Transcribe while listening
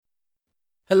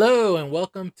Hello and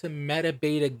welcome to Meta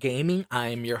Beta Gaming. I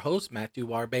am your host, Matthew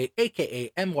Juarbe,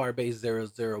 aka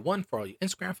MWarbe001 for all you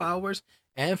Instagram followers.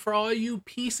 And for all you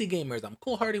PC gamers, I'm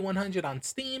CoolHardy100 on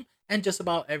Steam and just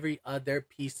about every other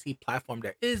PC platform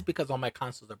there is because all my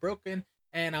consoles are broken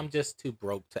and I'm just too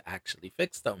broke to actually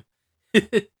fix them.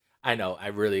 I know, I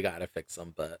really gotta fix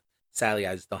them, but sadly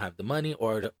I just don't have the money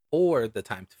or the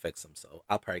time to fix them, so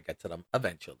I'll probably get to them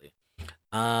eventually.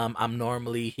 I'm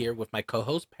normally here with my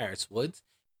co-host Paris Woods,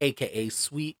 aka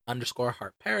Sweet underscore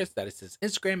Heart Paris. That is his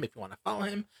Instagram if you want to follow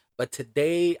him. But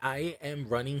today I am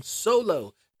running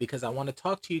solo because I want to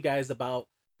talk to you guys about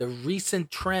the recent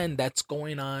trend that's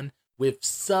going on with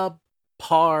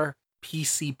subpar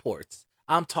PC ports.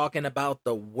 I'm talking about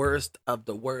the worst of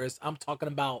the worst. I'm talking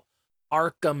about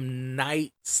Arkham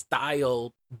Knight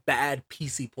style bad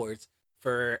PC ports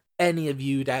for any of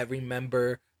you that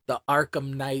remember the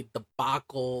Arkham Knight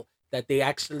debacle that they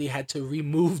actually had to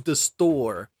remove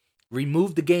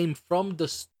the game from the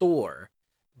store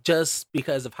just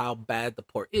because of how bad the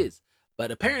port is.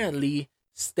 But apparently,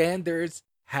 standards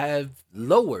have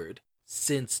lowered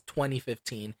since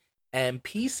 2015, and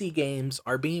PC games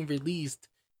are being released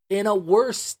in a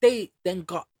worse state than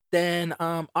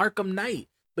Arkham Knight,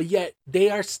 but yet they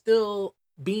are still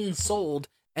being sold,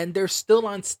 and they're still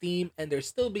on Steam, and they're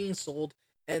still being sold,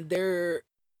 and they're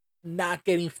not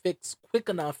getting fixed quick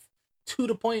enough to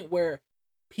the point where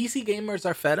PC gamers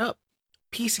are fed up.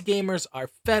 PC gamers are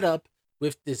fed up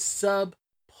with this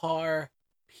subpar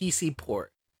PC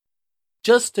port.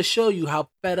 Just to show you how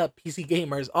fed up PC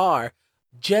gamers are,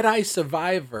 Jedi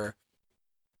Survivor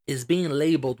is being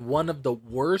labeled one of the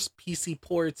worst PC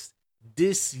ports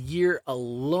this year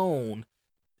alone.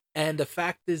 And the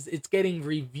fact is, it's getting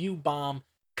review bomb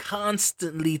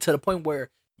constantly to the point where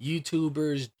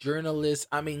YouTubers, journalists,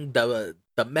 I mean the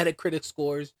Metacritic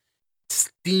scores,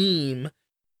 Steam,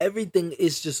 everything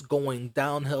is just going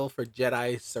downhill for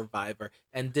Jedi Survivor,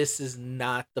 and this is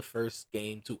not the first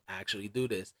game to actually do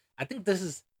this. I think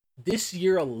this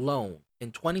year alone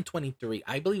in 2023.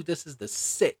 I believe this is the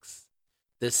sixth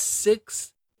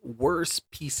worst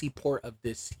PC port of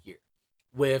this year,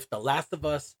 with The Last of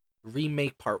Us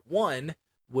remake part one,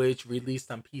 which released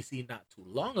on PC not too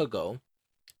long ago,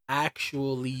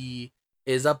 actually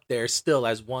is up there still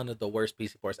as one of the worst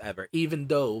PC ports ever, even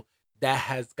though that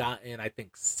has gotten, I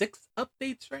think, six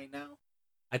updates right now.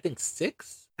 I think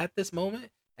six at this moment,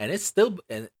 and it's still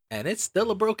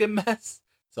a broken mess.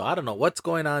 So I don't know what's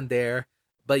going on there,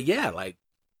 but yeah, like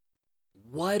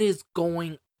what is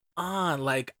going on?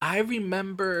 Like I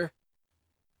remember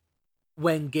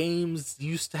when games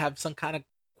used to have some kind of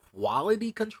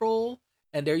quality control,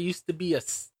 and there used to be a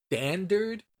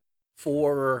standard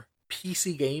for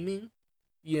PC gaming,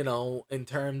 in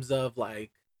terms of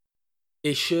like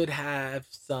it should have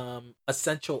some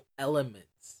essential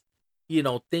elements,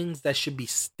 things that should be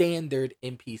standard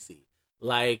in PC,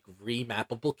 like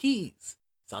remappable keys,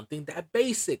 something that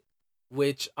basic,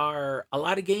 which are a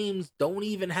lot of games don't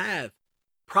even have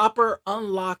proper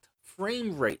unlocked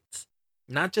frame rates,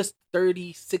 not just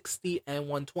 30, 60, and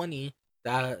 120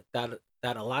 that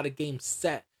a lot of games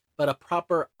set, but a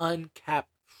proper uncapped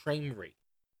frame rate.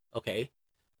 Okay,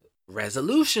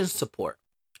 resolution support.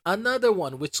 Another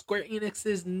one which Square Enix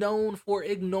is known for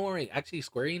ignoring. Actually,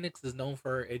 Square Enix is known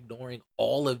for ignoring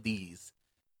all of these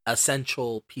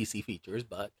essential PC features,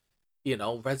 but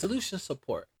resolution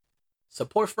support,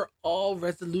 support for all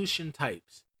resolution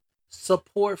types,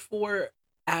 support for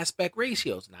aspect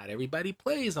ratios. Not everybody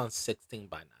plays on 16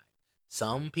 by 9.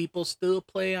 Some people still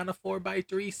play on a 4 by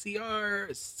 3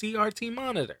 CRT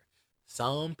monitor.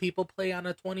 Some people play on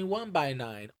a 21 by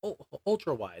 9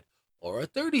 ultra wide or a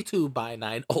 32 by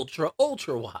 9 ultra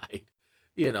wide.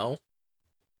 You know,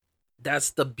 that's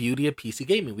the beauty of PC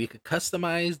gaming. We could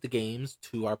customize the games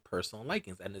to our personal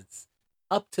likings, and it's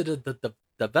up to the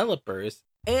developers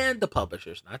and the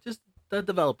publishers, not just the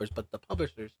developers, but the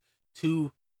publishers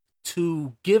to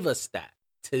give us that.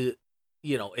 To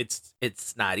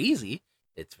it's not easy,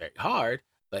 it's very hard,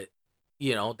 but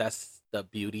that's the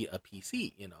beauty of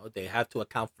PC. They have to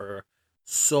account for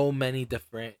so many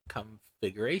different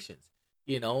configurations.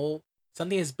 You know,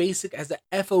 something as basic as a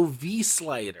FOV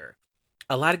slider.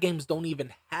 A lot of games don't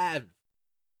even have,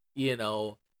 you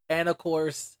know, and of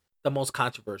course, the most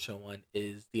controversial one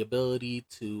is the ability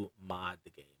to mod the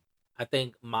game. I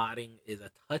think modding is a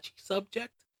touchy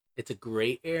subject. It's a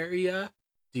gray area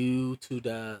due to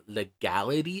the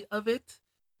legality of it.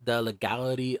 The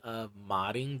legality of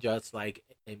modding, just like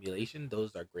emulation,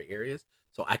 those are gray areas.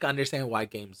 So I can understand why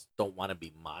games don't want to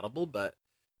be moddable, but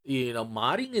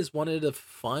modding is one of the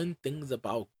fun things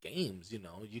about games.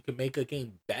 You can make a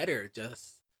game better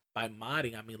just by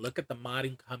modding. I mean, look at the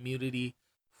modding community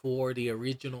for the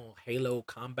original Halo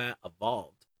Combat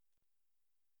Evolved.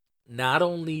 Not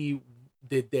only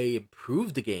did they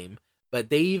improve the game, but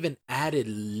they even added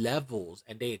levels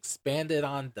and they expanded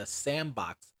on the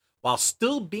sandbox while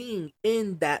still being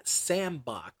in that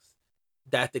sandbox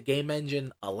that the game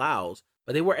engine allows.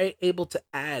 But they were able to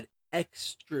add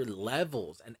extra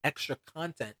levels and extra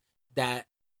content that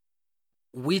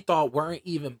we thought weren't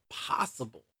even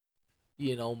possible.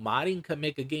 You know, modding can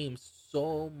make a game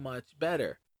so much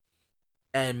better.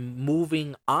 And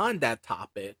moving on that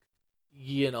topic,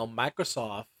 you know,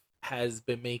 Microsoft has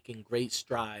been making great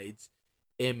strides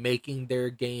in making their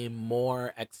game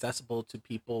more accessible to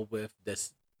people with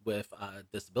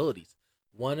disabilities.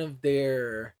 One of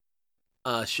their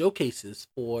showcases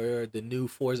for the new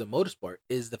Forza Motorsport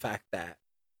is the fact that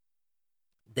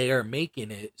they are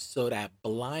making it so that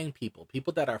blind people,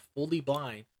 people that are fully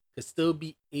blind, could still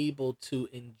be able to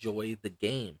enjoy the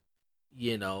game.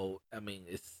 You know, I mean,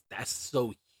 it's that's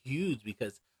so huge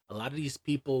because a lot of these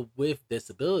people with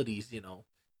disabilities, you know,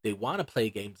 they want to play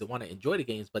games, they want to enjoy the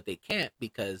games, but they can't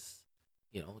because,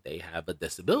 you know, they have a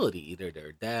disability. Either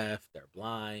they're deaf, they're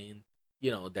blind, you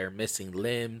know, they're missing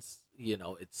limbs. You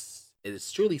know,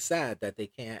 it's truly sad that they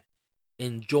can't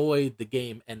enjoy the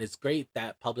game, and it's great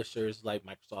that publishers like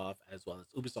Microsoft as well as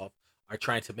Ubisoft are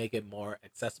trying to make it more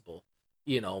accessible.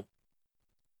 You know,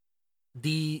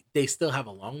 they still have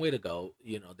a long way to go.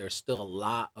 You know, there's still a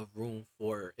lot of room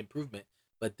for improvement,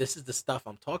 but this is the stuff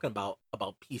I'm talking about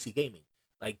PC gaming.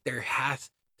 Like there has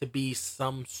to be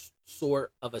some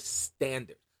sort of a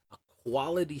standard, a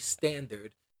quality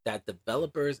standard that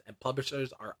developers and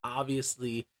publishers are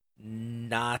obviously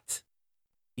not,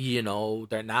 you know,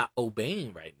 they're not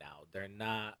obeying right now. They're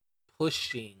not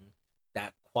pushing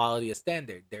that quality of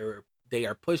standard. They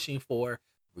are pushing for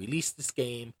release this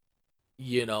game,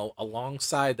 you know,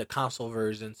 alongside the console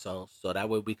version, so that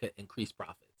way we could increase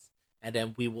profits, and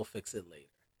then we will fix it later.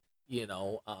 You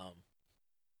know,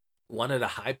 one of the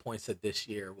high points of this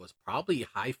year was probably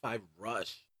High Five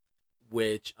Rush,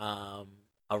 which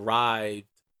arrived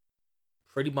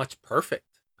pretty much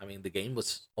perfect. I mean, the game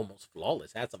was almost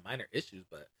flawless. It had some minor issues,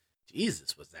 but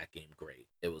Jesus, was that game great?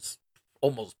 It was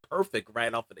almost perfect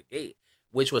right off of the gate,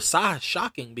 which was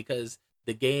shocking because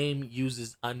the game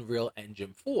uses Unreal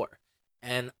Engine 4.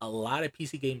 And a lot of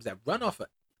PC games that run off of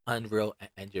Unreal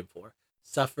Engine 4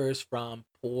 suffers from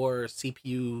poor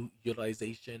CPU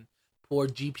utilization, poor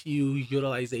GPU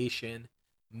utilization,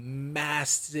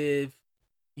 massive,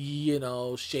 you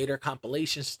know, shader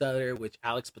compilation stutter, which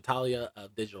Alex Battaglia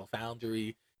of Digital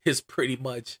Foundry is pretty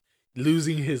much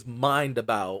losing his mind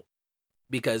about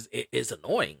because it is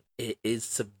annoying. It is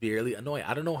severely annoying.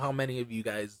 I don't know how many of you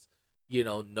guys, you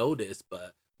know, notice,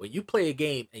 but when you play a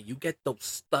game and you get those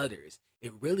stutters,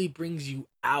 it really brings you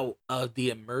out of the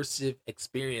immersive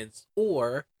experience,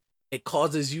 or it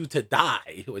causes you to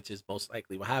die, which is most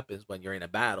likely what happens when you're in a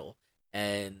battle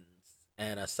and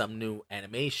some new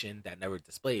animation that never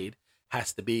displayed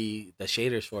has to be the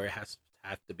shaders for it has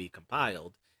have to be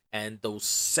compiled, and those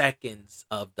seconds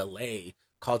of delay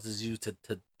causes you to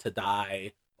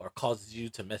die or causes you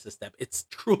to miss a step. It's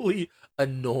truly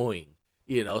annoying,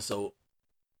 you know. So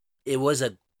it was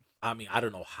a, I mean, I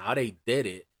don't know how they did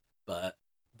it, but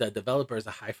the developers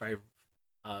of High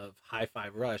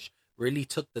Five Rush really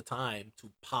took the time to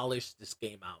polish this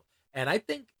game out. And I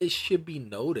think it should be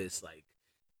noticed, like,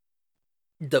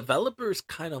 developers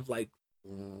kind of like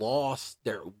lost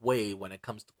their way when it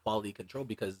comes to quality control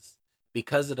because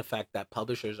of the fact that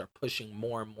publishers are pushing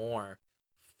more and more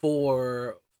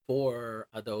for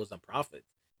those nonprofits.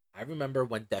 I remember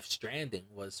when Death Stranding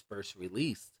was first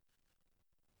released,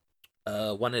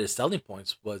 one of the selling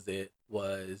points it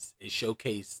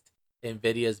showcased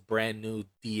Nvidia's brand new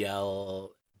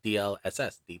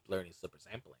DLSS, deep learning super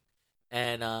sampling,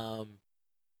 and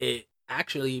it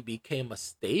actually became a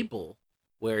stable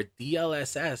where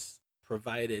DLSS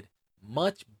provided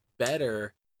much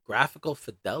better graphical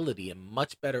fidelity and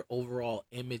much better overall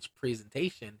image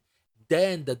presentation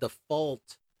than the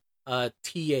default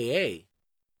TAA,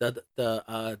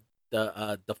 the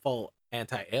default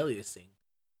anti-aliasing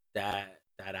that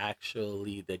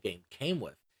actually the game came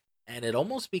with. And it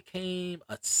almost became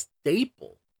a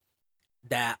staple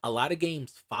that a lot of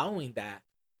games following that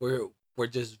were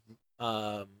just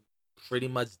um pretty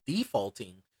much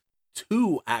defaulting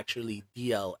to actually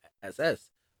DLSS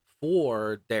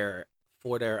for their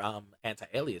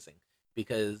anti-aliasing,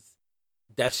 because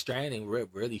Death Stranding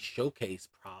really showcased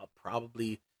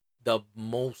probably the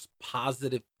most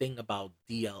positive thing about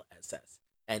DLSS,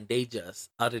 and they just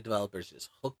other developers just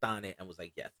hooked on it and was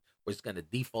like, yes, we're just gonna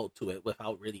default to it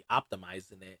without really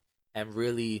optimizing it, and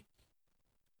really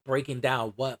breaking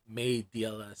down what made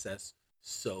DLSS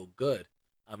so good.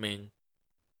 I mean,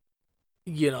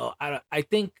 I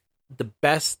think the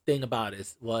best thing about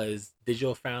it was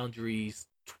Digital Foundry's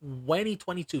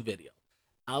 2022 video.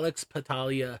 Alex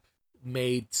Patalia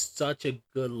made such a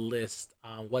good list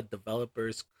on what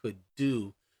developers could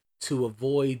do to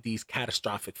avoid these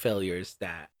catastrophic failures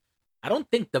that I don't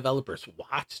think developers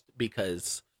watched,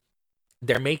 because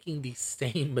they're making these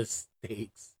same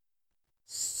mistakes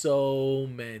so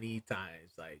many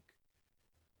times. Like,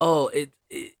 oh,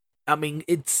 I mean,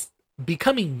 it's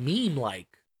becoming meme like,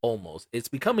 almost. It's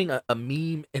becoming a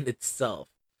meme in itself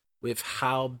with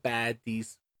how bad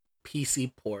these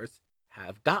PC ports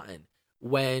have gotten.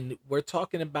 When we're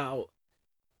talking about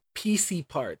PC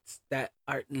parts that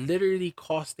are literally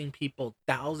costing people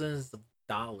thousands of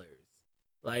dollars,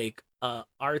 like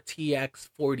RTX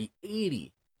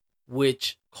 4080,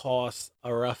 which costs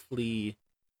a roughly,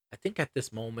 I think at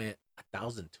this moment,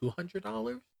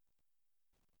 $1,200,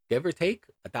 give or take,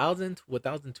 1,000 to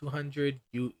 1,200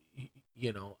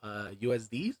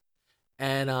 USDs,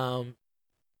 and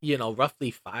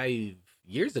roughly 5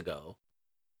 years ago,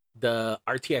 the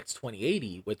RTX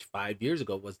 2080, which 5 years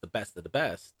ago was the best of the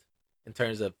best in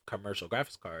terms of commercial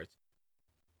graphics cards,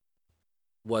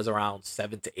 was around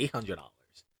 $700 to $800.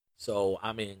 So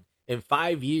I mean, in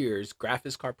 5 years,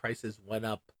 graphics card prices went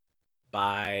up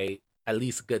by at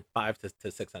least a good to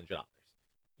 $600.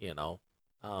 You know,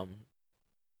 um,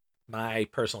 my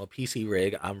personal PC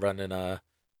rig, I'm running a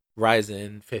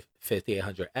Ryzen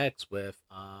 5800X with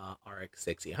RX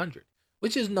 6800,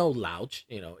 which is no louch.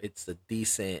 It's a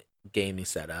decent gaming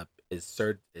setup. It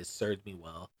served me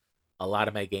well. A lot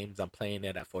of my games I'm playing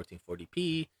it at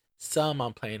 1440p. Some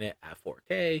I'm playing it at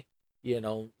 4K.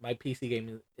 My PC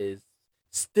gaming is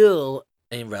still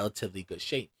in relatively good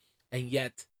shape, and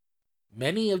yet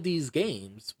many of these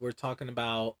games we're talking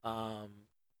about,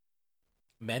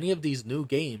 many of these new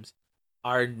games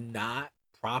are not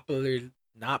properly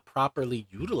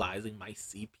utilizing my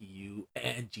CPU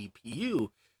and GPU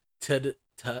to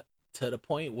the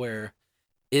point where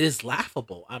it is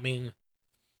laughable. I mean,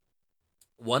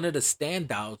 one of the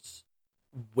standouts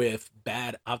with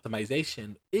bad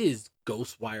optimization is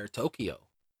Ghostwire Tokyo.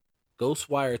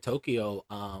 Ghostwire Tokyo,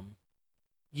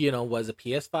 was a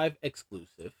PS5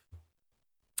 exclusive.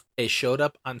 It showed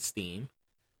up on Steam.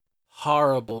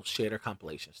 Horrible shader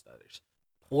compilation stutters,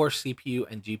 poor CPU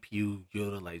and GPU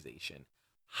utilization,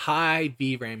 high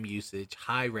VRAM usage,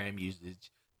 high RAM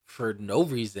usage for no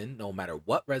reason, no matter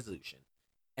what resolution.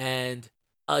 And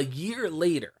a year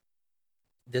later,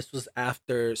 this was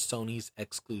after Sony's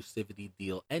exclusivity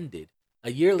deal ended.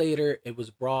 A year later, it was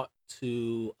brought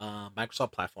to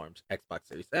Microsoft platforms, Xbox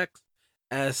Series X,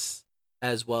 S,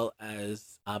 as well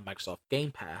as Microsoft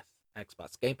Game Pass,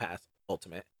 Xbox Game Pass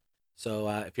Ultimate. So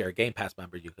if you're a Game Pass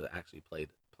member, you could actually play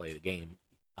the game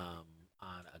on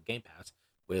a Game Pass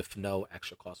with no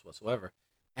extra cost whatsoever.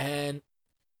 And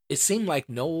it seemed like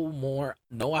no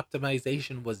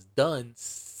optimization was done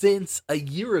since a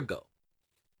year ago,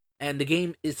 and the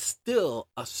game is still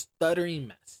a stuttering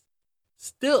mess.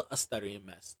 Still a stuttering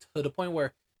mess, to the point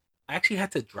where I actually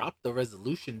had to drop the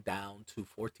resolution down to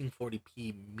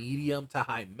 1440p medium to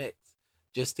high mix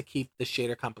just to keep the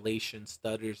shader compilation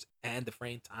stutters and the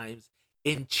frame times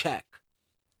in check,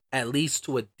 at least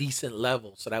to a decent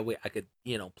level, so that way I could,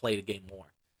 play the game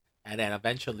more. And then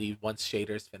eventually, once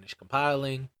shaders finish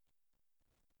compiling,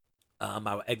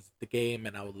 I would exit the game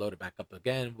and I would load it back up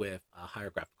again with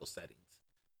higher graphical settings.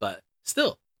 But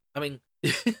still, I mean,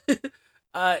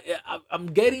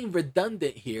 I'm getting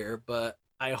redundant here, but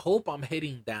I hope I'm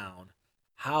hitting down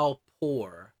how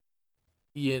poor,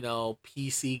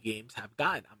 PC games have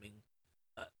gotten.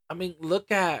 I mean,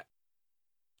 look at,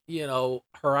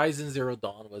 Horizon Zero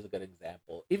Dawn was a good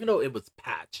example, even though it was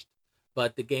patched,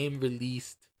 but the game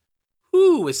released,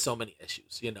 with so many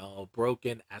issues,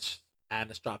 broken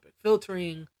anisotropic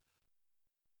filtering,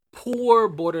 poor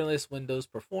borderless Windows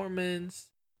performance.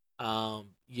 I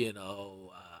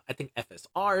think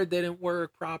FSR didn't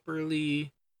work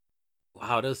properly.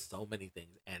 Wow, there's so many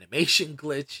things. Animation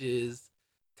glitches,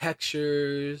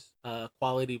 textures,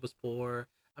 quality was poor.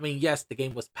 I mean, yes, the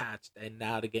game was patched, and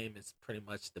now the game is pretty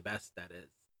much the best that it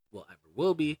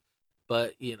will be.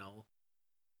 But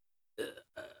uh,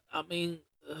 uh, I mean,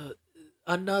 uh,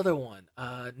 another one,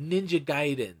 Ninja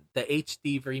Gaiden, the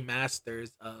HD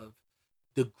remasters of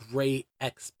the great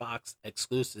Xbox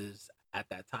exclusives at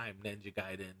that time,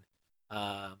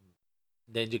 um,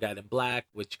 Ninja Gaiden Black,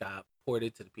 which got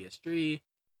ported to the PS3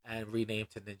 and renamed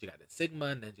to Ninja Gaiden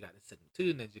Sigma, Ninja Gaiden Sigma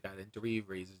 2, Ninja Gaiden 3,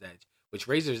 Razor's Edge. Which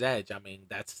Razor's Edge, I mean,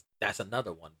 that's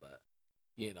another one, but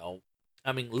you know,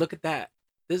 I mean, look at that.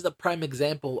 This is a prime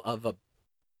example of a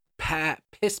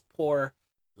piss poor,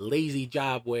 lazy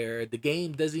job where the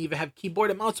game doesn't even have keyboard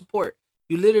and mouse support.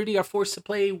 You literally are forced to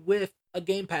play with a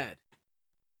gamepad.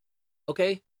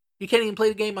 Okay, you can't even play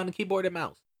the game on the keyboard and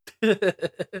mouse.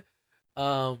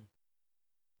 um,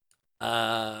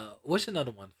 what's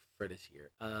another one for this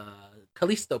year?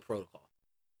 Callisto Protocol.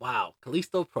 Wow,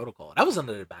 Callisto Protocol. That was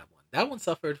another bad one. That one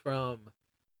suffered from,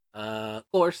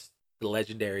 of course, the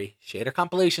legendary shader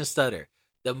compilation stutter,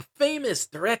 the famous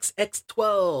DirectX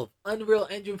 12, Unreal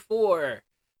Engine 4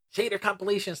 shader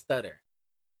compilation stutter.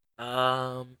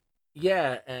 Um,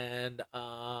 yeah, and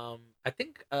I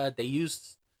think they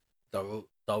used the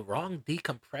wrong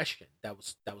decompression that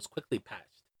was quickly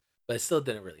patched, but it still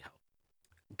didn't really help.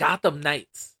 Gotham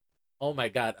Knights. Oh my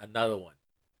god, another one.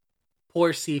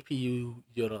 Poor CPU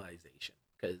utilization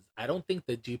because I don't think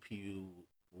the GPU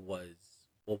was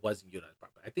wasn't utilized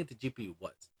properly. I think the GPU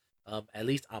was, at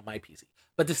least on my PC,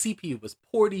 but the CPU was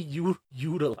poorly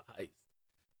utilized.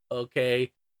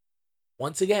 Okay,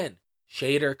 once again,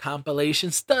 shader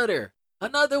compilation stutter.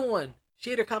 Another one,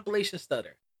 shader compilation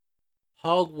stutter.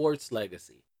 Hogwarts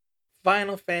Legacy,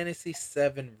 Final Fantasy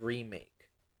VII Remake.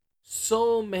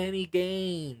 So many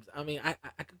games. I mean, I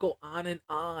could go on and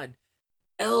on.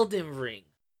 Elden Ring,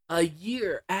 a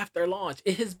year after launch.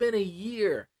 It has been a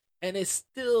year and it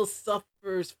still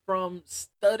suffers from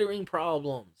stuttering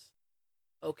problems.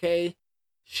 Okay?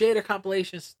 Shader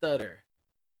compilation stutter.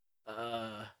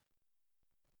 Uh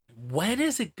when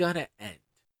is it gonna end?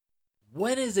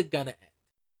 When is it gonna end?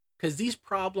 Because these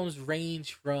problems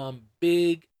range from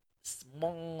big,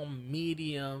 small,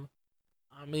 medium.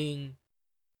 I mean,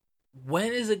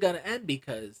 when is it gonna end?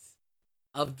 Because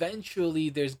eventually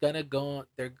there's gonna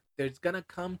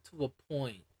come to a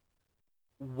point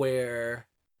where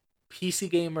PC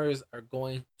gamers are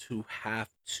going to have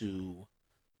to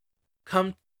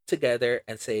come together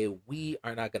and say we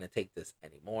are not going to take this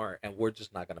anymore and we're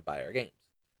just not going to buy our games.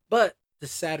 But the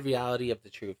sad reality of the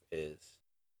truth is,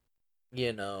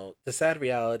 the sad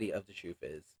reality of the truth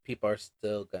is people are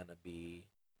still going to be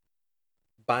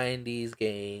buying these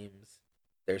games.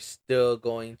 They're still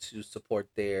going to support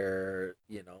their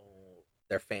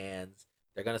fans.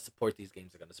 They're going to support these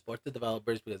games. They're going to support the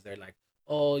developers because they're like,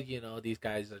 oh, these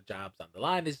guys are jobs on the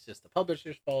line. It's just the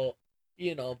publisher's fault,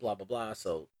 blah, blah, blah.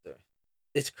 So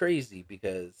it's crazy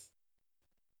because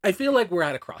I feel like we're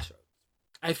at a crossroads.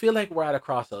 I feel like we're at a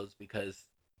crossroads because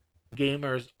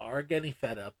gamers are getting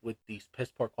fed up with these piss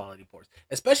poor quality ports,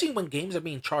 especially when games are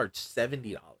being charged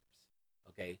 $70.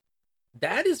 Okay,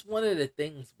 that is one of the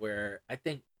things where I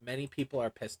think many people are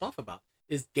pissed off about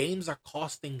is games are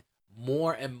costing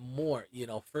more and more.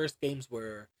 First games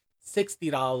were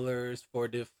 $60 for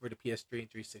the PS3 and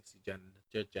 360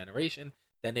 generation.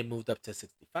 Then they moved up to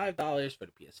 $65 for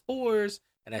the PS4s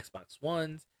and Xbox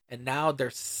Ones, and now they're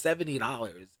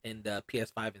 $70 in the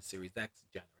PS5 and Series X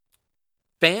generation.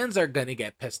 Fans are gonna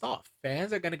get pissed off.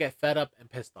 Fans are gonna get fed up and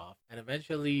pissed off, and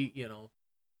eventually,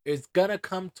 it's gonna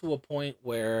come to a point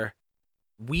where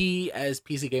we as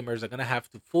PC gamers are going to have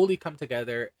to fully come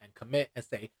together and commit and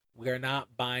say, we are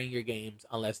not buying your games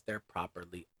unless they're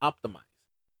properly optimized.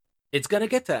 It's going to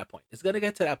get to that point. It's going to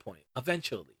get to that point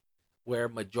eventually where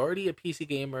majority of PC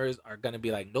gamers are going to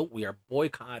be like, nope, we are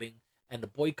boycotting, and the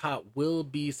boycott will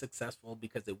be successful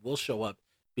because it will show up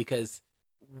because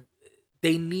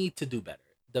they need to do better.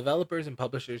 Developers and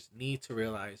publishers need to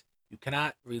realize you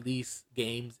cannot release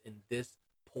games in this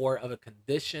poor of a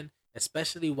condition,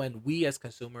 especially when we as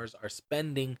consumers are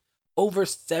spending over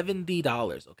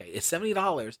 $70. Okay, it's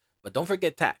 $70, but don't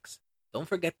forget tax. Don't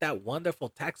forget that wonderful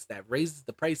tax that raises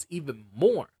the price even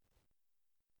more.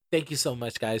 Thank you so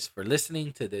much, guys, for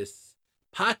listening to this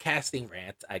podcasting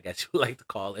rant, I guess you like to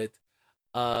call it,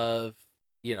 of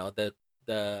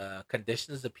the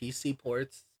conditions of PC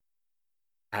ports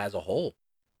as a whole.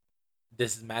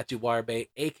 This is Matthew Juarbe,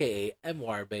 aka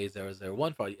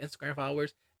MWarbe001 for all you Instagram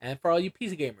followers, and for all you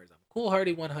PC gamers, I'm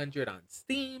CoolHardy100 on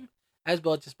Steam, as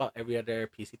well as just about every other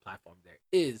PC platform there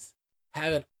is.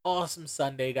 Have an awesome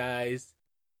Sunday, guys,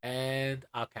 and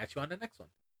I'll catch you on the next one.